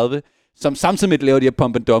 38, som samtidig med at lave de her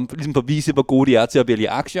pump-and-dump, ligesom for at vise, hvor gode de er til at vælge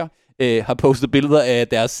aktier, har postet billeder af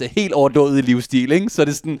deres helt overdådige livsstil, ikke? Så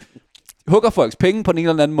det er sådan, hugger folks penge på en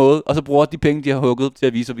eller anden måde, og så bruger de penge, de har hugget, til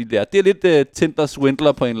at vise, hvad det er. Det er lidt Tinder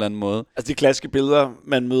swindler på en eller anden måde. Altså de klassiske billeder,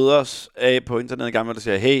 man møder os af på internettet i gang med, der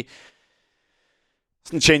siger, hey,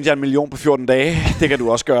 sådan tjener jeg 1 million på 14 dage. Det kan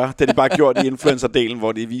du også gøre. Det har de bare gjort i influencer-delen,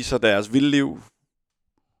 hvor de viser deres vilde liv.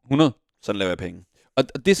 100. Sådan laver jeg penge. Og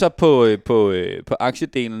det er så på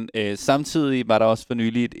aktiedelen. Samtidig var der også for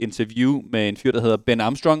nylig et interview med en fyr, der hedder Ben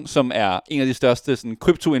Armstrong, som er en af de største sådan,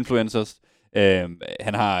 krypto-influencers.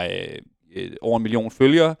 Han har over 1 million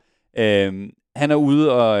følgere. Han er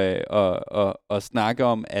ude og snakke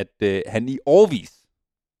om, at han i årevis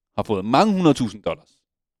har fået mange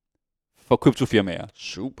 $100,000 for kryptofirmaer.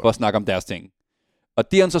 Super. For at snakke om deres ting.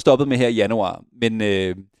 Og det er han så stoppet med her i januar. Men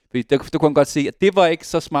der kunne man godt se, at det var ikke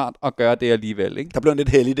så smart at gøre det alligevel. Ikke? Der blev lidt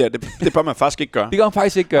heldig der. Det bør man faktisk ikke gøre. Det kan man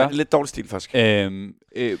faktisk ikke gøre. Det er lidt dårlig stil faktisk. Jeg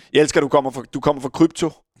elsker, at du kommer fra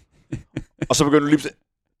krypto. Og så begynder du lige...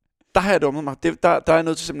 Der har jeg dummet mig. Der er jeg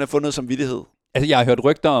nødt til simpelthen at få noget som vittighed. Altså, jeg har hørt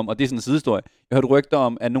rygter om, og det er sådan en sidehistorie, jeg har hørt rygter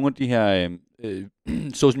om, at nogle af de her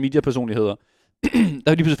social media personligheder, der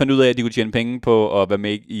lige pludselig fandt ud af, at de kunne tjene penge på at være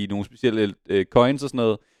med i nogle specielle coins og sådan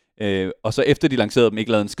noget, og så efter de lancerede dem,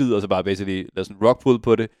 ikke lavede en skid, og så bare basically lavede sådan en rockpull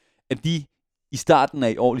på det, at de i starten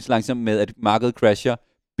af i år, lige så langsomt med, at markedet crasher,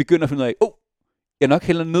 begynder at finde ud af, jeg er nok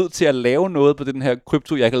heller nødt til at lave noget på den her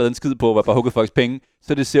krypto, jeg ikke har lavet en skid på, hvor jeg bare hugget folks penge,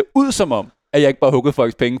 så det ser ud som om, at jeg ikke bare hugget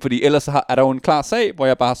folks penge, fordi ellers er der jo en klar sag, hvor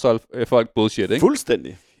jeg bare har solgt folk bullshit, ikke?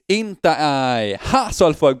 Fuldstændig. En, der har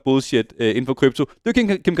solgt folk bullshit inden for krypto, det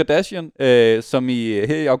er Kim Kardashian, som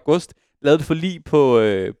her i august lavede det forlig på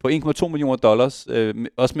 $1,2 million,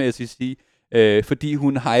 også med SEC, fordi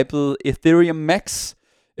hun hypede Ethereum Max.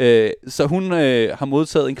 Så hun har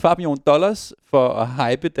modtaget $250,000 for at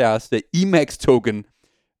hype deres EMAX token.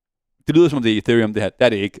 Det lyder som om det er Ethereum, det her. Det er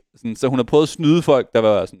det ikke. Så hun har prøvet at snyde folk, der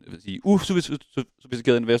var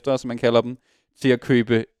usofistikerede investorer, som man kalder dem, til at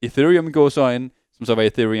købe Ethereum i gåseøjne, som så var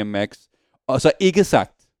Ethereum Max. Og så ikke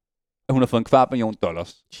sagt, at hun har fået $250,000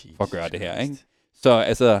 for at gøre det her. Ikke? Så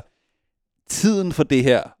altså, tiden for det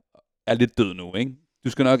her er lidt død nu, ikke? Du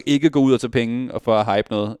skal nok ikke gå ud og tage penge og for at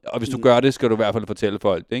hype noget. Og hvis du gør det, skal du i hvert fald fortælle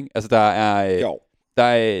folk det, ikke? Altså,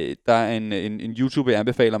 der er en YouTuber, jeg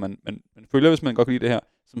anbefaler, man følger, hvis man godt kan lide det her,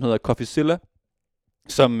 som hedder Coffeezilla,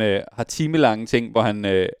 som har timelange ting, hvor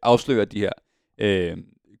han afslører de her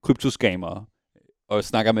kryptoskamere, og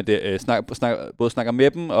snakker med det, både snakker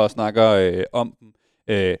med dem og snakker om dem.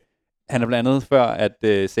 Han har blandt andet før,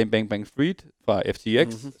 at Sam Bankman-Fried fra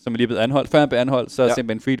FTX, som er lige blevet anholdt, før han blev anholdt, så Sam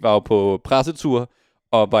Bankman-Fried var jo på pressetur,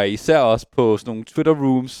 og var især også på sådan nogle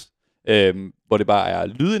Twitter-rooms, hvor det bare er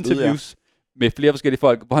lydinterviews med flere forskellige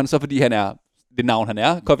folk, hvor han så, fordi han er det navn han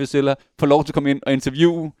er, Coffeezilla, får lov til at komme ind og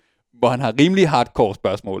interviewe, hvor han har rimelig hardcore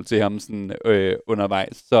spørgsmål til ham sådan,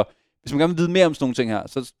 undervejs. Så hvis man gerne vil vide mere om sådan nogle ting her,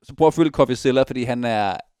 så prøv at følge Coffeezilla, fordi han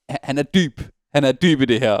er dyb. Han er dyb i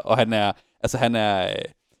det her, og han er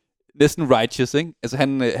næsten righteous, ikke? Altså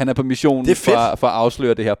han er på mission for at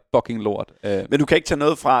afsløre det her fucking lort. Men du kan ikke tage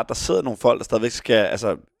noget fra, at der sidder nogle folk, der stadigvæk skal...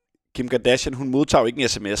 Altså, Kim Kardashian, hun modtager jo ikke en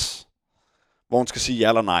sms, hvor hun skal sige ja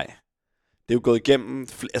eller nej. Det er jo gået igennem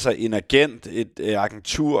en agent, et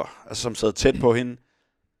agentur, altså, som sidder tæt på hende,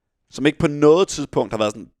 som ikke på noget tidspunkt har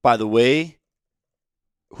været sådan, by the way,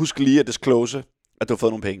 husk lige at disclose, at du har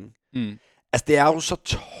fået nogle penge. Altså, det er jo så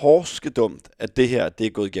torskedumt, at det her, det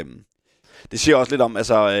er gået igennem. Det siger også lidt om,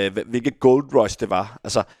 altså, hvilket gold rush det var.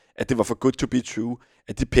 Altså, at det var for good to be true.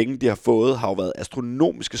 At de penge, de har fået, har jo været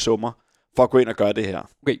astronomiske summer for at gå ind og gøre det her.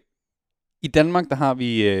 Okay. I Danmark, der har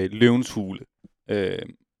vi Løvens Hule.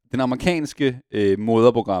 Den amerikanske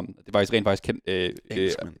moderprogram, det er faktisk rent faktisk kendt,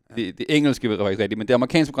 det engelske er faktisk rigtigt, men det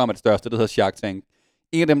amerikanske program er det største, det hedder Shark Tank.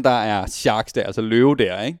 En af dem, der er sharks der, altså løve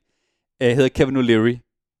der, ikke? Hedder Kevin O'Leary.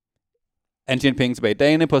 Han tjener penge tilbage i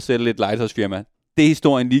dagene på at sælge et legetøjsfirma. Det er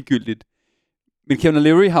historien ligegyldigt. Men Kevin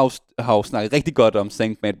O'Leary har jo snakket rigtig godt om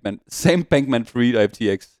Sam Bankman-Fried og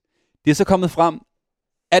FTX. Det er så kommet frem,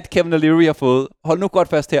 at Kevin O'Leary har fået, hold nu godt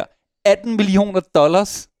fast her, $18 million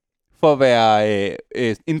for at være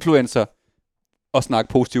influencer og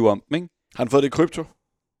snakke positivt om dem, ikke? Har han fået det i krypto?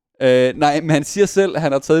 Nej, men han siger selv, at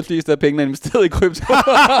han har taget de fleste af pengene og investeret i krypto.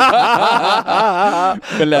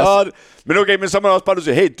 men okay, men så må man også bare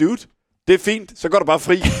sige, hey dude, det er fint, så går du bare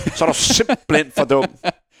fri. Så er du simpelthen for dum.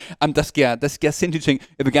 Jamen, der sker sindssygt ting.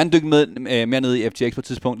 Jeg vil gerne dykke mere ned i FTX på et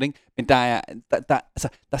tidspunkt, ikke? Men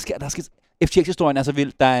der sker FTX-historien er så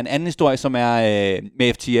vild. Der er en anden historie, som er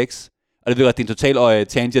med FTX, og det ved jeg, det er en total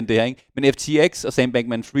tangent det her, ikke? Men FTX og Sam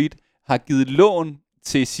Bankman-Fried har givet lån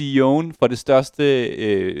til CEO'en for det største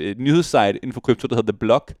nyhedssite inden for krypto, der hedder The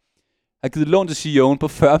Block. Har givet lån til CEO'en på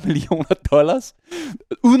 $40 million.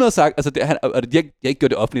 Uden at have sagt, altså de har ikke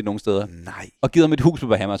gjort det offentligt nogen steder. Nej. Og givet ham et hus på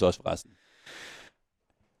Bahamas også forresten.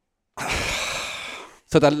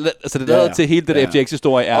 Så det lader til hele det der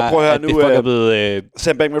FTX-historie er, at det folk er blevet...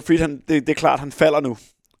 Sam Bankman-Fried, det er klart, han falder nu.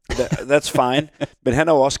 That's fine. Men han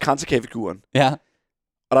er jo også kransekagefiguren. Ja.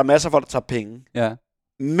 Og der er masser af folk, der tager penge. Ja.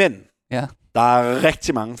 Men der er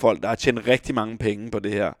rigtig mange folk, der har tjent rigtig mange penge på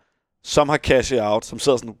det her, som har cashet out, som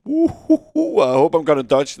sidder sådan, I hope I'm gonna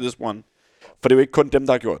dodge this one. For det er jo ikke kun dem,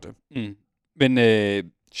 der har gjort det. Men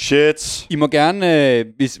shit. I må gerne,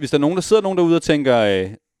 hvis der er nogen, der sidder nogen derude og tænker,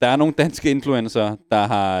 der er nogle danske influencer, der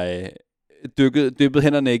har dyppet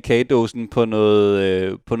hænderne i kagedåsen på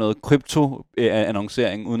noget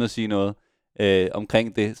krypto-annoncering, uden at sige noget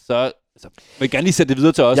omkring det, så vil jeg gerne lige sætte det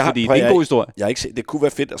videre til os, fordi det er en god historie. Jeg har ikke set. Det kunne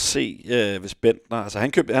være fedt at se, hvis Bentner... Altså,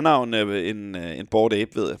 han har jo en Bored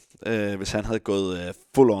Ape, ved jeg, hvis han havde gået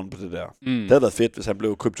full on på det der. Det havde været fedt, hvis han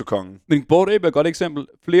blev kryptokongen. Men Bored Ape er et godt eksempel.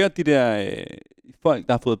 Flere af de der folk,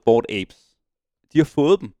 der har fået Bored Apes, de har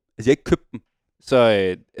fået dem. Altså, de har ikke købt dem.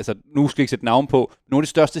 Så nu skal jeg ikke sætte navn på. Nogle af de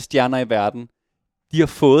største stjerner i verden, de har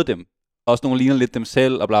fået dem. Også nogle ligner lidt dem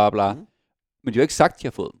selv, og bla bla bla. Men de har ikke sagt, de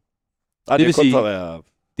har fået dem. Nej, det vil sige, for at være...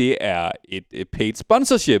 det er et paid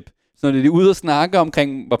sponsorship. Så når de er ude og snakke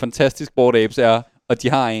omkring, hvor fantastisk Bored Apes er, og de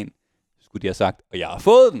har en, skulle de have sagt, og jeg har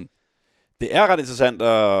fået den. Det er ret interessant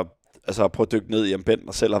at prøve at dykke ned i, om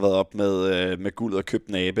Bentner selv har været op med guld og købt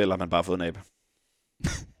en abe, eller man bare har fået en abe.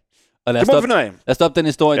 Og lad os stoppe den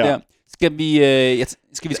historie der. Skal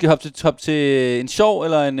vi hoppe til en sjov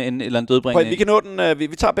eller en dødbringende? Vi kan nå den.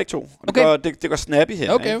 Vi tager begge to. Okay. Det går snappy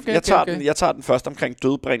her. Okay. Jeg tager den først omkring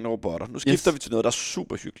dødbringende robotter. Nu skifter vi til noget, der er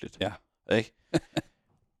super hyggeligt. Ja. Ikke?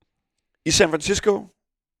 I San Francisco,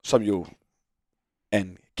 som jo er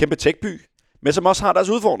en kæmpe techby, men som også har deres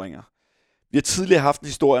udfordringer. Vi har tidligere haft en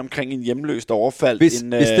historie omkring en hjemløs, der overfaldt hvis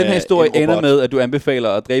den her historie ender med, at du anbefaler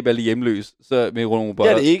at dræbe alle hjemløse, så med robotter.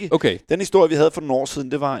 Det er det ikke. Okay. Den historie, vi havde for nogle år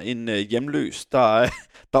siden, det var en hjemløs, der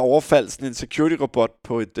overfaldt sådan en security-robot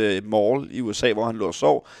på et mall i USA, hvor han lå og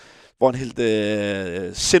sov, hvor han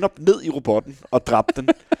hældte sinup ned i robotten og dræbte den.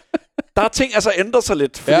 Der er ting altså ændret sig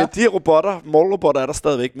lidt, fordi de her robotter, mall-robotter er der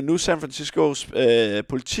stadigvæk, men nu er San Franciscos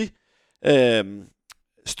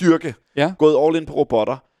styrke gået all in på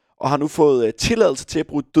robotter, og har nu fået tilladelse til at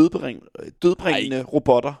bruge dødbringende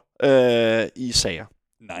robotter i sager.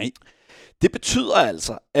 Nej. Det betyder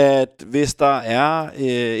altså, at hvis der er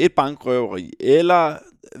et bankrøveri, eller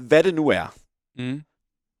hvad det nu er,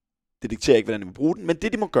 det dikterer ikke, hvordan de må bruge den, men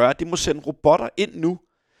det de må gøre, de må sende robotter ind nu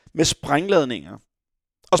med sprængladninger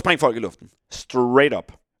og sprænge folk i luften. Straight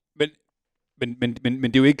up. Men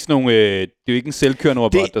det er jo ikke sådan nogle, det er jo ikke en selvkørende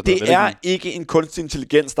robot. Det er ikke en kunstig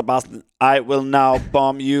intelligens, der bare sådan, I will now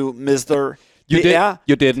bomb you, mister.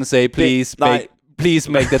 You didn't say,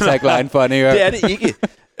 please make the tagline funnier. Det er det ikke.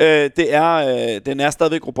 Den er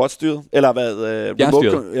stadigvæk robotstyret,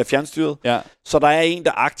 eller fjernstyret. Ja. Så der er en,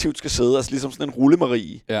 der aktivt skal sidde, altså ligesom sådan en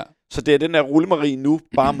rullemarie. Ja. Så det er den der rullemarie nu,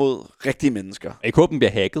 bare mod rigtige mennesker. Jeg håber, den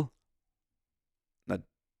bliver hacket.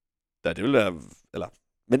 Nej, det vil være... Eller...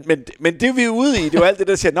 Men det er vi ude i. Det er jo alt det,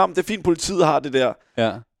 der siger, det er fint, politiet har det der.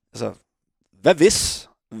 Ja. Altså, hvad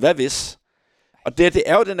hvis? Og det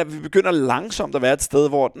er jo den, at vi begynder langsomt at være et sted,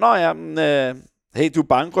 hvor, hey, du er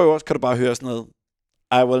bankrøver, så kan du bare høre sådan noget.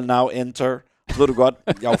 I will now enter. Så ved du godt,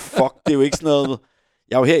 det er jo ikke sådan noget.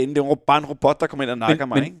 Jeg er jo herinde, det er jo bare en robot, der kommer ind og nakker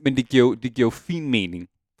mig, ikke? Men det giver jo fin mening.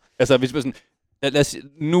 Altså, hvis man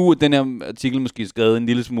sådan... nu er den her artikel måske skrevet en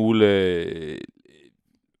lille smule...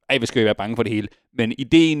 vi skal jo være bange for det hele. Men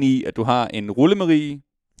ideen i, at du har en rullemarie,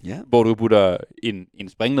 hvor du putter en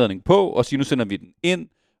sprængladning på, og siger, nu sender vi den ind,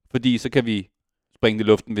 fordi så kan vi springe det i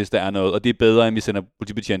luften, hvis der er noget. Og det er bedre, end vi sender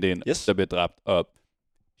politibetjente ind, der bliver dræbt. Og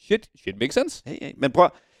shit makes sense. Hey. Men prøv,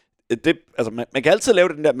 man kan altid lave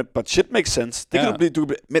den der med, but shit makes sense. Det kan du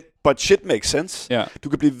blive, but shit makes sense. Ja. Du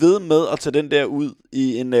kan blive ved med at tage den der ud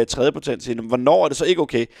i en tredje potens. Hvornår er det så ikke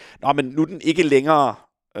okay? Men nu er den ikke længere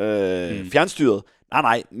fjernstyret.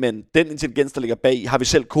 Nej, men den intelligens, der ligger bag, har vi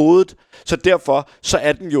selv kodet, så derfor så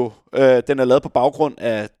er den jo, den er lavet på baggrund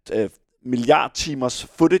af milliardtimers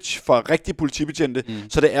footage fra rigtige politibetjente,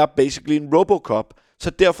 så det er basically en Robocop, så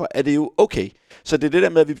derfor er det jo okay. Så det er det der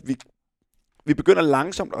med, at vi begynder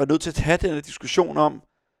langsomt at være nødt til at have den her diskussion om,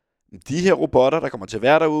 de her robotter, der kommer til at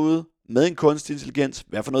være derude, med en kunstig intelligens,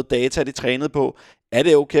 hvad for noget data er de trænet på, er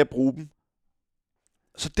det okay at bruge dem?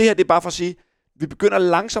 Så det her, det er bare for at sige, vi begynder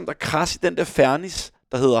langsomt at krasse i den der fernis,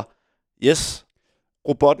 der hedder, yes,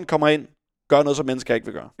 robotten kommer ind, gør noget, som mennesker ikke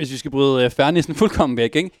vil gøre. Hvis vi skal bryde fernisen fuldkommen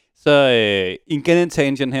væk, ikke? Så igen en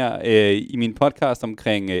tangent her i min podcast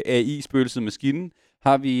omkring AI, spøgelset maskinen,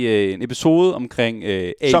 har vi en episode omkring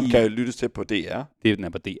AI. Som kan lyttes til på DR. Det er den her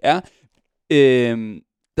på DR.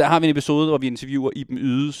 Der har vi en episode, hvor vi interviewer Iben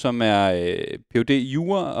Yde, som er Ph.D. i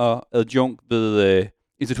jura og adjunkt ved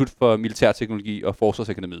Institut for Militærteknologi og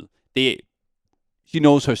Forsvarsakademiet. Det er she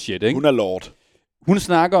knows her shit, ikke? Hun er lord. Hun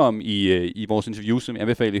snakker om i vores interview, som jeg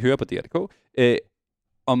anbefaler, at høre på DR.dk,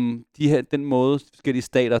 om den måde, forskellige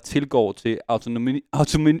stater tilgår til autonomi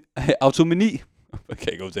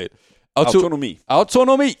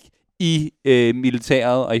i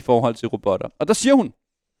militæret og i forhold til robotter. Og der siger hun,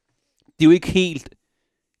 det er jo ikke helt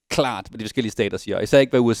klart, hvad de forskellige stater siger, og især ikke,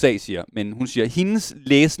 hvad USA siger, men hun siger, hendes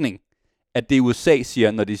læsning af det USA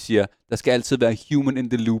siger, når de siger, der skal altid være human in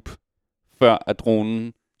the loop, før at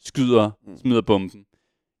dronen smider bomben.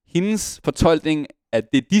 Hendes fortolkning af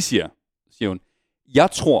det, de siger hun,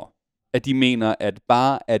 jeg tror, at de mener, at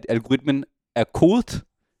bare at algoritmen er kodet.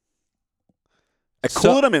 Er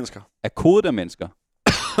kodet af mennesker.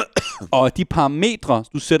 Og de parametre,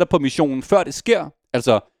 du sætter på missionen, før det sker,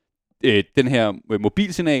 altså den her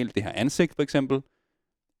mobilsignal, det her ansigt for eksempel,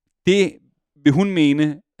 det vil hun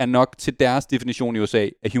mene er nok til deres definition i USA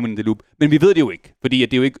af human in the loop. Men vi ved det jo ikke, fordi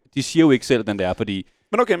at det jo ikke, de siger jo ikke selv, den der er, fordi...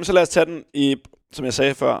 Men okay, så lad os tage den i, som jeg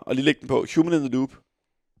sagde før, og lige lægge den på human in the loop,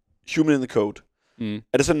 human in the code.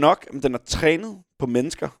 Er det så nok, at den er trænet på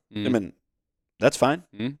mennesker? Jamen, that's fine.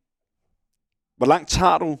 Hvor langt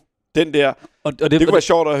tager du Den der. Det kunne være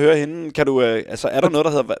sjovt at høre hende. Kan du, er der noget,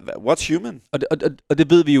 der hedder What's Human? Og det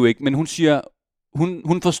ved vi jo ikke, men hun siger,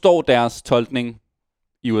 hun forstår deres tolkning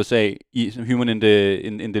i USA, i Human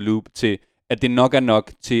in the Loop, til at det nok er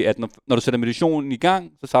nok til, at når du sætter meditationen i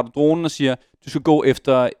gang, så tager du dronen og siger, du skal gå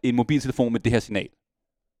efter en mobiltelefon med det her signal.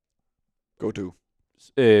 Go do.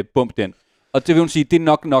 Bump den. Og det vil hun sige, det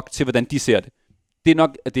er nok til, hvordan de ser det. Det er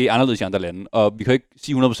nok, at det er anderledes i andre lande, og vi kan ikke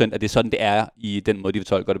sige 100%, at det er sådan, det er i den måde, de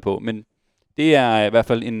tolker det på, men det er i hvert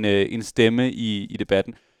fald en stemme i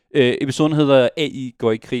debatten. Episoden hedder AI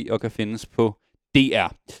går i krig og kan findes på DR.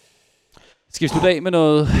 Skal vi slutte af med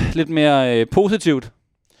noget lidt mere positivt?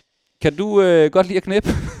 Kan du godt lide at knippe?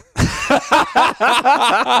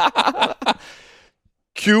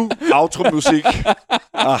 Cue outro-musik.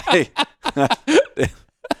 Nej.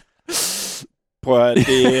 Prøv at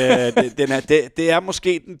det er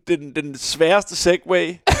måske den sværeste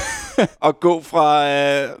segway at gå fra...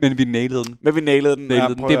 Men vi nailede den.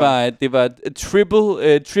 Det var et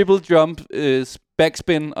triple jump,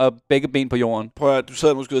 backspin og begge ben på jorden. Prøv at, du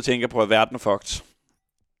sidder måske og tænker på, at verden er fucked.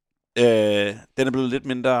 Den er blevet lidt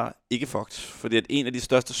mindre ikke fucked, fordi at en af de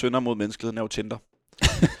største synder mod menneskeligheden er jo Tinder.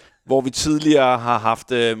 Hvor vi tidligere har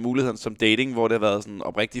haft muligheden som dating, hvor det har været sådan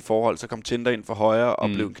oprigtige forhold, så kom Tinder ind for højre og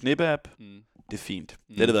blev en knippe-app. Det er fint.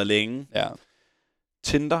 Det har det været længe. Ja.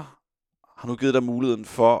 Tinder har nu givet dig muligheden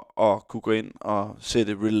for at kunne gå ind og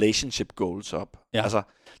sætte relationship goals op. Ja. Altså,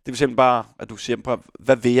 det vil simpelthen bare, at du siger,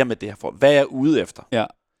 hvad vil jeg med det her for? Hvad er jeg ude efter? Ja.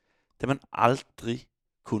 Det man aldrig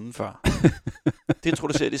kunne før. Det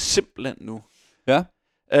introducerer det simpelthen nu. Ja.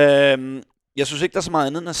 Jeg synes ikke, der er så meget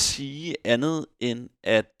andet end at sige andet, end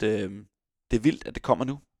at det er vildt, at det kommer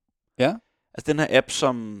nu. Ja. Altså den her app,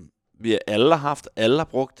 som vi alle har haft, alle har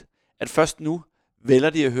brugt, at først nu vælger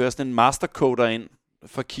de at høre sådan en mastercoder ind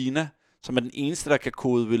fra Kina, som er den eneste, der kan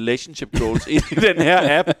kode relationship goals ind i den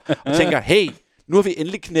her app, og tænker, hey, nu har vi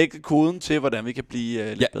endelig knækket koden til, hvordan vi kan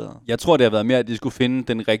blive lidt bedre. Jeg tror, det har været mere, at de skulle finde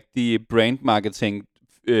den rigtige brand marketing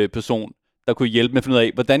person, der kunne hjælpe med at finde ud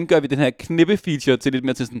af, hvordan gør vi den her knippe-feature til lidt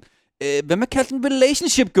mere til sådan, hvad man kalder den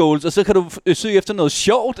relationship goals, og så kan du søge efter noget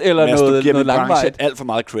sjovt, eller Mads, noget langvejt. Alt for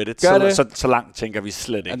meget credit, så langt tænker vi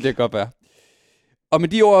slet ikke. Jamen, det kan godt være. Og med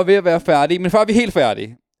de ord er ved at være færdige, men før vi er helt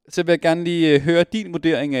færdige, så vil jeg gerne lige høre din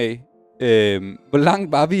vurdering af, hvor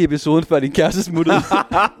langt var vi i episoden, før din kæreste smuttede?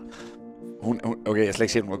 Okay, jeg slet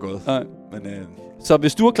ikke set, hun var gået. Nej. Men, Så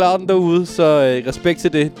hvis du har klaret den derude, så respekt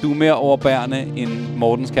til det. Du er mere overbærende, end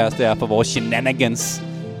Mortens kæreste er for vores shenanigans.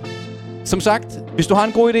 Som sagt, hvis du har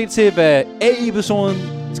en god idé til, hvad AI-episoden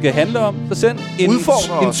skal handle om, så send en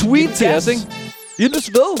tweet til os, ikke? Vi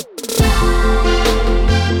lyttes ved!